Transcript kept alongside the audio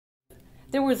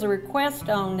There was a request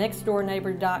on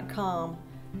nextdoorneighbor.com.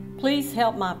 Please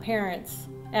help my parents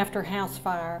after house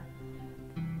fire.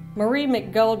 Marie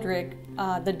McGoldrick,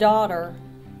 the daughter,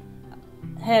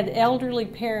 had elderly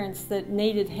parents that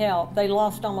needed help. They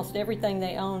lost almost everything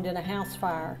they owned in a house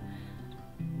fire,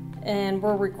 and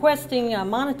were requesting a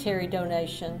monetary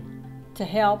donation to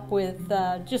help with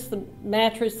just the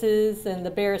mattresses and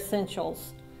the bare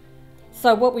essentials.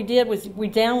 So what we did was we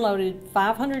downloaded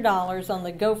 $500 on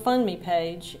the GoFundMe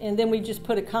page, and then we just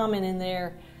put a comment in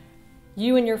there,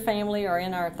 "You and your family are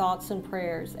in our thoughts and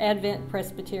prayers, Advent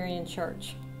Presbyterian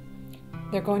Church."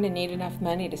 They're going to need enough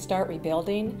money to start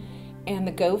rebuilding, and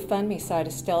the GoFundMe site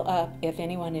is still up if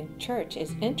anyone in church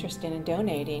is interested in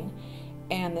donating.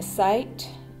 And the site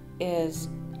is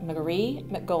Marie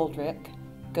McGoldrick,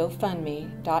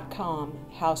 GoFundMe.com,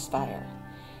 housefire.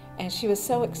 And she was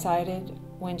so excited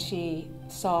when she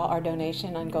saw our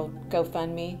donation on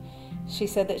GoFundMe. She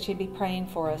said that she'd be praying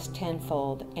for us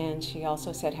tenfold, and she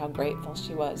also said how grateful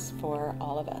she was for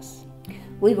all of us.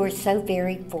 We were so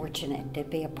very fortunate to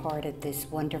be a part of this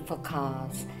wonderful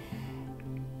cause.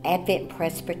 Advent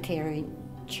Presbyterian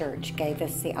Church gave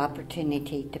us the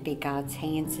opportunity to be God's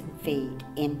hands and feet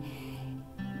in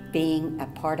being a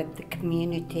part of the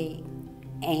community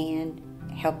and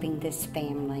helping this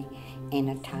family in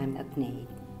a time of need.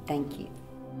 Thank you.